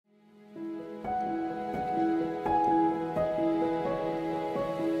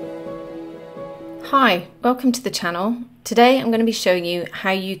Hi, welcome to the channel. Today I'm going to be showing you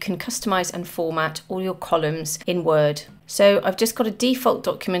how you can customize and format all your columns in Word. So I've just got a default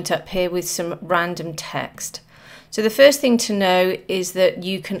document up here with some random text. So the first thing to know is that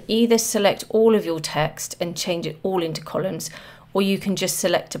you can either select all of your text and change it all into columns, or you can just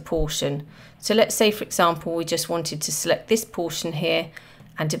select a portion. So let's say, for example, we just wanted to select this portion here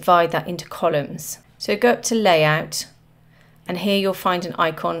and divide that into columns. So go up to Layout, and here you'll find an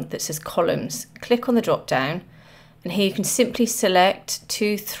icon that says Columns. Click on the drop down, and here you can simply select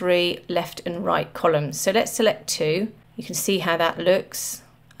 2, 3 left and right columns. So let's select 2. You can see how that looks.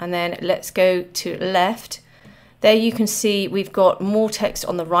 And then let's go to left. There you can see we've got more text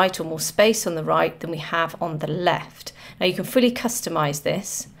on the right, or more space on the right, than we have on the left. Now you can fully customize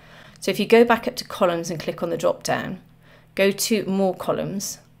this. So if you go back up to columns and click on the drop down, go to more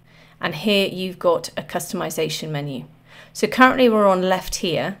columns, and here you've got a customization menu. So currently we're on left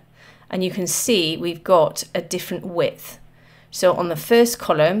here, and you can see we've got a different width. So on the first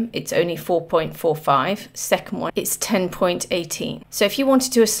column, it's only 4.45, second one, it's 10.18. So if you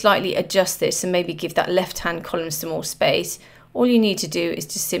wanted to slightly adjust this and maybe give that left-hand column some more space, all you need to do is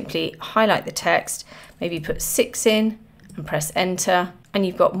to simply highlight the text, maybe put 6 in and press enter, and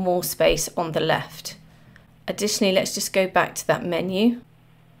you've got more space on the left. Additionally, let's just go back to that menu.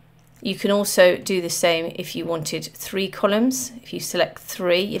 You can also do the same if you wanted 3 columns. If you select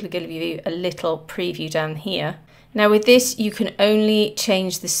 3, it'll give you a little preview down here. Now with this, you can only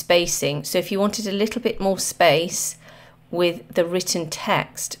change the spacing. So if you wanted a little bit more space with the written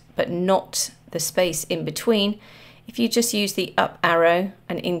text, but not the space in between, if you just use the up arrow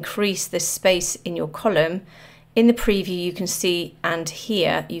and increase the space in your column, in the preview you can see, and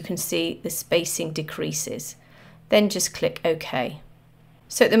here you can see the spacing decreases. Then just click OK.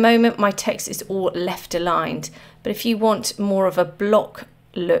 So at the moment my text is all left aligned, but if you want more of a block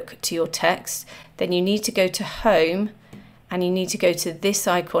look to your text, then you need to go to Home, and you need to go to this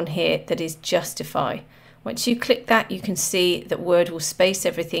icon here that is Justify. Once you click that, you can see that Word will space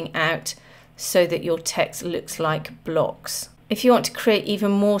everything out so that your text looks like blocks. If you want to create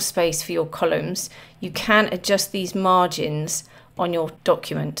even more space for your columns, you can adjust these margins on your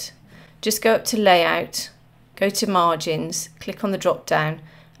document. Just go up to Layout, go to Margins, click on the drop down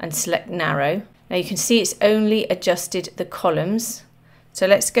and select Narrow. Now you can see it's only adjusted the columns. So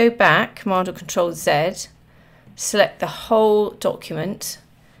let's go back, Command or Control Z, select the whole document.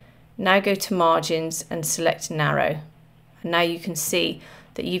 Now go to Margins and select Narrow. And now you can see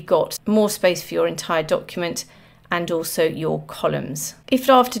that you've got more space for your entire document and also your columns. If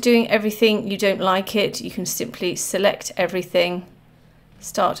after doing everything you don't like it, you can simply select everything,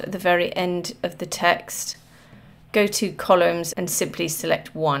 start at the very end of the text, go to columns and simply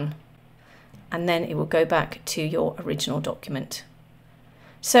select 1, and then it will go back to your original document.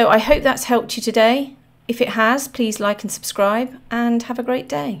 So I hope that's helped you today. If it has, please like and subscribe, and have a great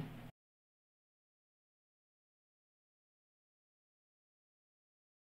day.